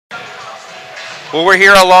Well, we're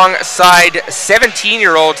here alongside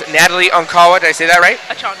 17-year-old Natalie Achonwa. Did I say that right?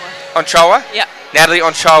 Achonwa? Yeah. Natalie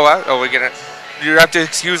Achonwa. Oh, you have to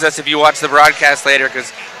excuse us if you watch the broadcast later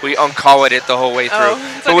because we Achonwa'd it the whole way through.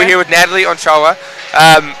 But we're here with Natalie Achonwa.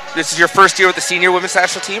 This is your first year with the senior women's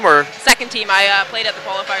national team, or? Second team. I played at the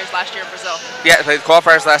qualifiers last year in Brazil. Yeah, played the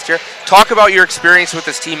qualifiers last year. Talk about your experience with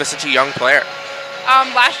this team as such a young player.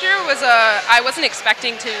 Last year was I wasn't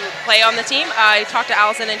expecting to play on the team. I talked to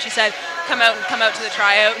Allison and she said, come out to the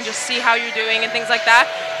tryout and just see how you're doing and things like that.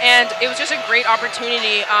 And it was just a great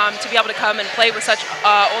opportunity to be able to come and play with such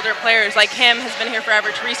older players. Like Kim has been here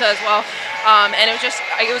forever, Teresa as well. And it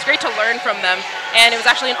was great to learn from them. And it was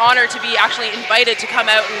actually an honor to be actually invited to come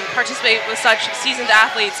out and participate with such seasoned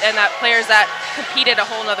athletes and players that compete at a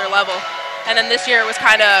whole nother level. And then this year it was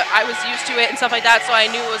I was used to it and stuff like that, so I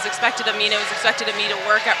knew it was expected of me, and it was expected of me to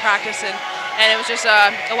work at practice, and it was just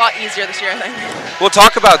a lot easier this year, I think. We'll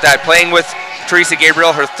talk about that. Playing with Teresa Gabriel,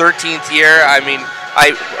 her 13th year. I mean,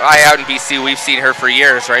 I out in BC, we've seen her for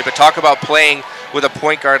years, right? But talk about playing with a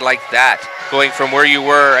point guard like that, going from where you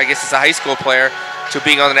were, I guess as a high school player, to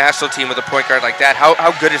being on the national team with a point guard like that. How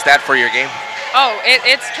good is that for your game? Oh,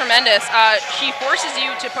 it's tremendous. She forces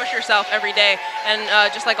you to push yourself every day, and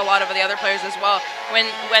just like a lot of the other players as well. When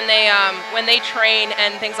they train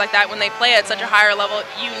and things like that, when they play at such a higher level,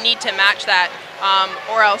 you need to match that,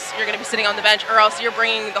 or else you're going to be sitting on the bench, or else you're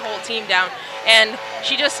bringing the whole team down. And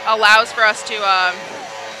she just allows for us to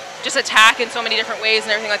just attack in so many different ways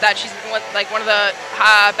and everything like that. She's like one of the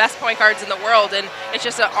best point guards in the world, and it's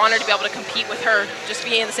just an honor to be able to compete with her, just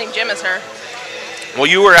being in the same gym as her. Well,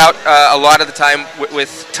 you were out a lot of the time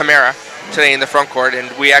with Tamara today in the front court, and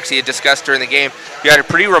we actually had discussed during the game. You had a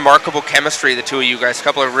pretty remarkable chemistry, the two of you guys. A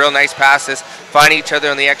couple of real nice passes, finding each other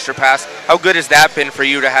on the extra pass. How good has that been for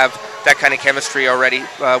you to have that kind of chemistry already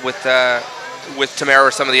with Tamara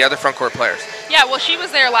or some of the other front court players? Yeah, well, she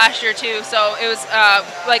was there last year too, so it was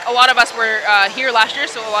like a lot of us were here last year,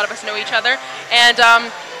 so a lot of us know each other. And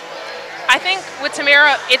I think with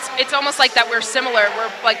Tamara, it's almost like that we're similar. We're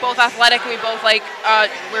like both athletic, and we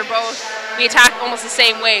attack almost the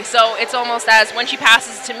same way. So it's almost as when she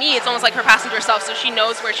passes to me, it's almost like her passing to herself. So she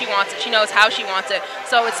knows where she wants it. She knows how she wants it.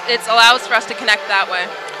 So it allows for us to connect that way.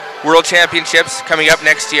 World Championships coming up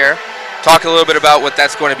next year. Talk a little bit about what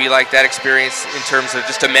that's going to be like, that experience in terms of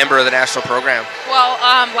just a member of the national program. Well,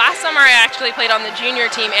 last summer I actually played on the junior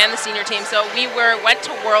team and the senior team, so we went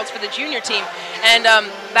to Worlds for the junior team, and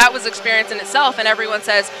that was experience in itself, and everyone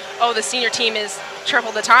says, oh, the senior team is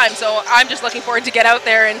triple the time, so I'm just looking forward to get out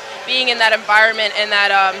there and being in that environment and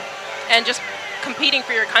that and just competing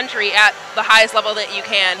for your country at the highest level that you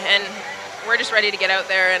can, and we're just ready to get out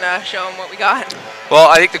there and show them what we got. Well,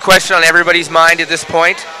 I think the question on everybody's mind at this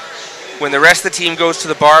point, when the rest of the team goes to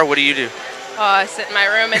the bar, what do you do? I sit in my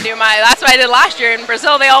room and that's what I did last year in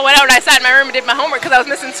Brazil. They all went out and I sat in my room and did my homework because I was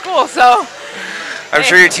missing school. So I'm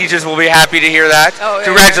sure your teachers will be happy to hear that. Oh, yeah.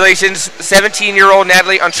 Congratulations, 17-year-old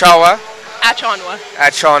Natalie Achonwa. Achonwa.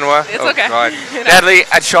 It's okay. God. Natalie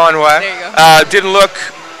Achonwa. There you go. Didn't look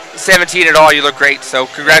 17 at all. You look great. So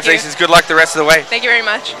congratulations. Good luck the rest of the way. Thank you very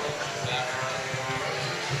much.